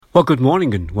Well, good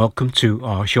morning and welcome to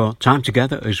our short time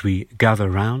together as we gather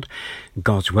around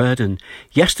God's Word. And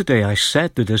yesterday I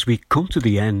said that as we come to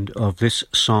the end of this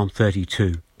Psalm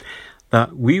 32,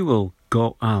 that we will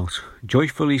go out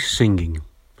joyfully singing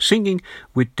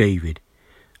with David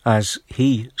as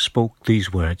he spoke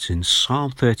these words in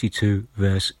Psalm 32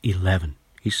 verse 11.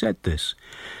 He said this: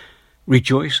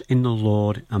 "Rejoice in the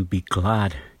Lord and be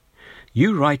glad.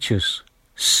 You righteous,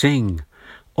 sing,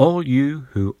 all you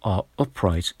who are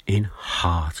upright in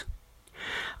heart."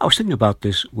 I was thinking about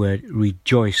this word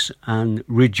rejoice, and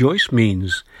rejoice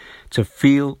means to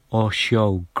feel or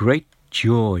show great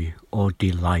joy or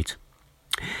delight.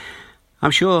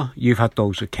 I'm sure you've had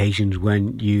those occasions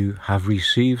when you have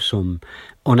received some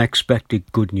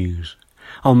unexpected good news,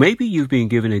 or maybe you've been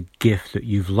given a gift that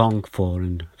you've longed for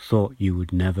and thought you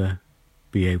would never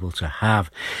be able to have.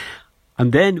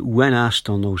 And then when asked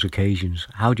on those occasions,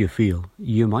 how do you feel?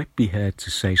 You might be heard to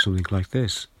say something like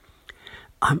this: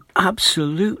 "I'm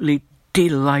absolutely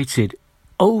delighted,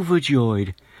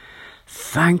 overjoyed.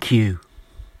 Thank you."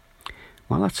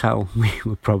 Well, that's how we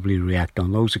would probably react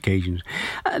on those occasions.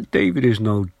 David is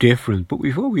no different. But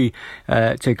before we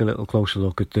take a little closer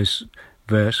look at this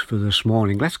verse for this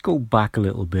morning, let's go back a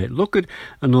little bit. Look at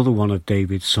another one of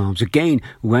David's Psalms. Again,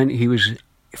 when he was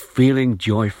feeling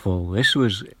joyful. This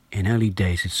was in early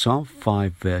days. It's Psalm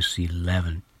 5 verse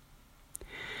 11.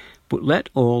 "But let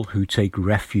all who take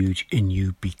refuge in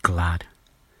you be glad.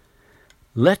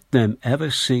 Let them ever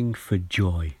sing for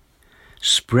joy.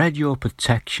 Spread your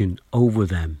protection over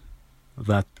them,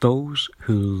 that those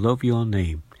who love your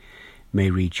name may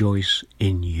rejoice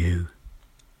in you."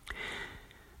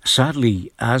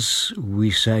 Sadly, as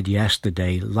we said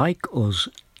yesterday, like us,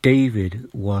 David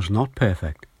was not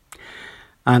perfect.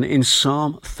 And in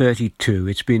Psalm 32,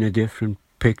 it's been a different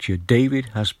picture. David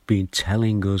has been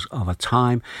telling us of a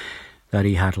time that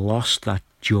he had lost that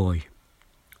joy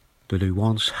that he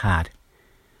once had,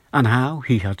 and how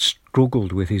he had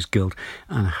struggled with his guilt,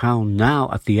 and how now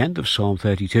at the end of Psalm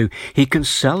 32, he can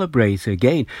celebrate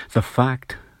again the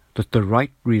fact that the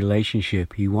right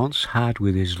relationship he once had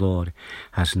with his Lord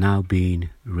has now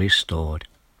been restored.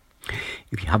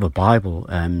 If you have a Bible,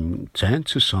 turn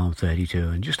to Psalm 32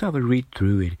 and just have a read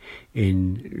through it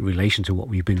in relation to what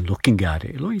we've been looking at.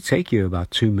 It'll only take you about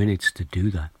 2 minutes to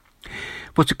do that.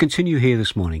 But to continue here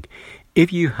this morning,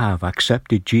 if you have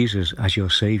accepted Jesus as your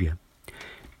Saviour,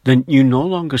 then you no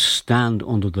longer stand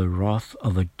under the wrath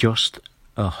of a just,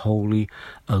 a holy,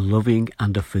 a loving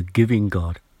and a forgiving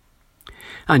God.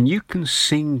 And you can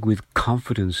sing with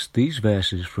confidence these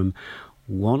verses from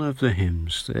one of the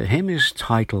hymns. The hymn is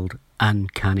titled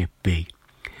 "And Can It Be?"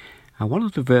 And one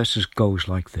of the verses goes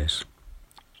like this: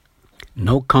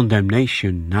 "No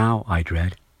condemnation now I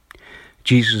dread.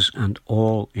 Jesus and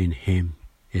all in him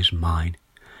is mine.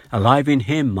 Alive in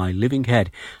him my living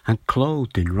head, and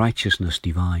clothed in righteousness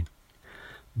divine.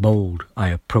 Bold I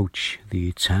approach the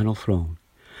eternal throne,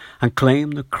 and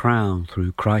claim the crown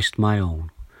through Christ my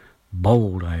own.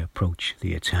 Bold I approach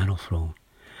the eternal throne,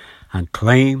 and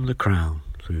claim the crown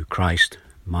through Christ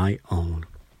my own."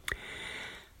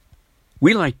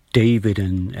 We, like David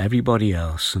and everybody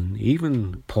else, and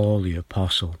even Paul the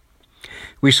Apostle,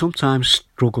 we sometimes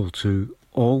struggle to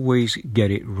always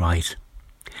get it right.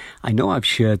 I know I've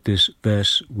shared this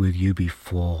verse with you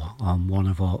before on one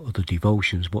of our other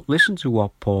devotions, but listen to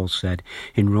what Paul said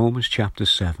in Romans chapter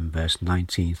 7, verse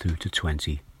 19 through to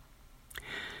 20.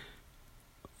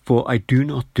 "For I do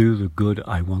not do the good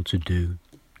I want to do,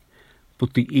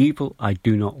 but the evil I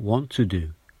do not want to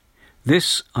do,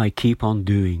 this I keep on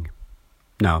doing.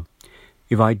 Now,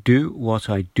 if I do what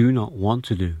I do not want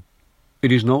to do,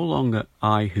 it is no longer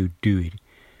I who do it,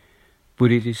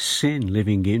 but it is sin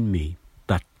living in me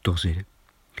that does it."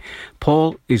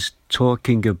 Paul is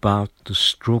talking about the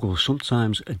struggle,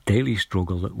 sometimes a daily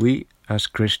struggle, that we as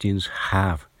Christians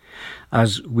have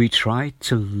as we try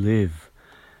to live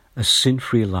a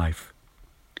sin-free life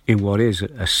in what is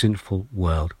a sinful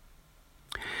world.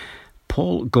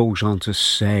 Paul goes on to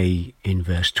say in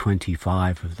verse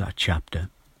 25 of that chapter,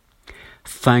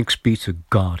 "Thanks be to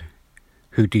God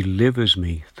who delivers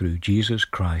me through Jesus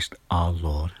Christ our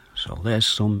Lord." So there's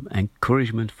some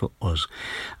encouragement for us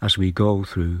as we go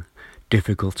through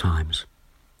difficult times.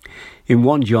 In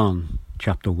 1 John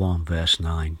chapter 1 verse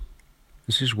 9,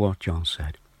 this is what John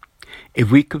said: "If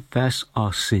we confess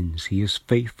our sins, he is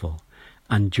faithful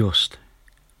and just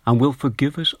and will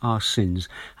forgive us our sins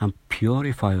and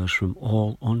purify us from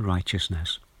all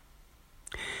unrighteousness."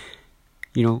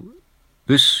 You know,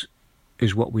 this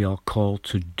is what we are called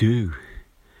to do.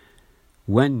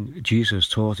 When Jesus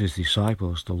taught his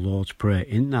disciples the Lord's Prayer,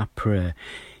 in that prayer,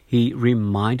 he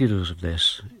reminded us of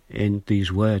this in these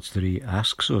words that he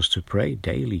asks us to pray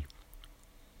daily.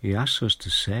 He asks us to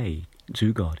say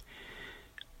to God,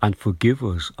 and forgive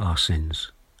us our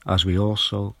sins, as we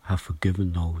also have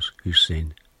forgiven those who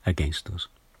sin against us.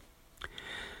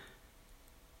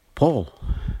 Paul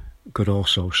could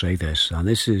also say this, and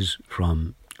this is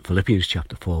from Philippians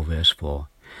chapter 4, verse 4.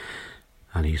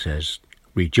 And he says,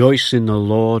 rejoice in the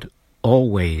Lord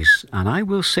always, and I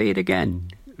will say it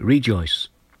again, rejoice.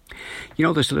 You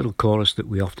know, there's a little chorus that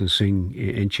we often sing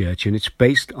in church, and it's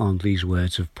based on these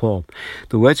words of Paul.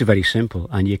 The words are very simple,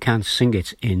 and you can sing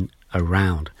it in a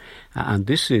round. And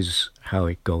this is how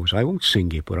it goes. I won't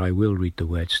sing it, but I will read the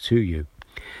words to you.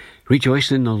 Rejoice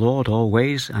in the Lord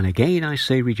always, and again I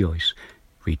say rejoice.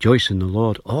 Rejoice in the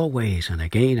Lord always, and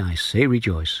again I say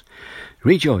rejoice.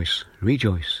 Rejoice,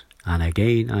 rejoice, and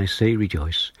again I say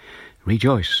rejoice.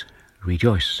 Rejoice,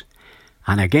 rejoice,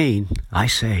 and again I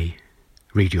say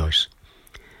rejoice.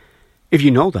 If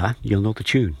you know that, you'll know the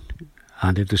tune.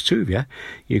 And if there's two of you,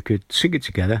 you could sing it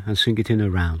together and sing it in a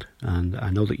round. And I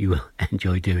know that you will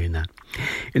enjoy doing that.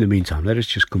 In the meantime, let us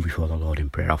just come before the Lord in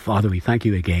prayer. Our Father, we thank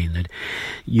you again that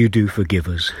you do forgive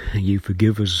us. You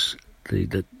forgive us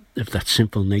of that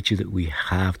sinful nature that we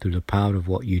have through the power of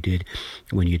what you did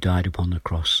when you died upon the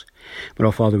cross. But,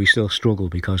 our Father, we still struggle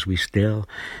because we still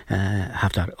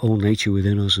have that old nature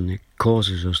within us, and it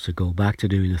causes us to go back to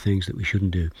doing the things that we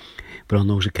shouldn't do. But on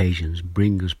those occasions,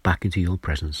 bring us back into your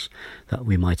presence, that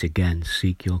we might again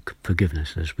seek your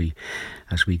forgiveness as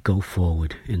we go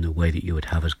forward in the way that you would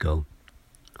have us go.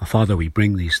 Our Father, we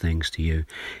bring these things to you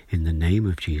in the name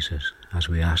of Jesus, as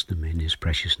we ask them in his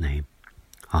precious name.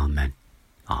 Amen.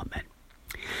 Amen.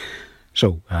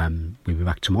 So, we'll be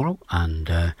back tomorrow, and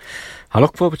I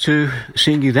look forward to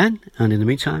seeing you then. And in the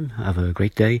meantime, have a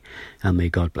great day, and may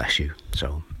God bless you.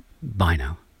 So, bye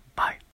now.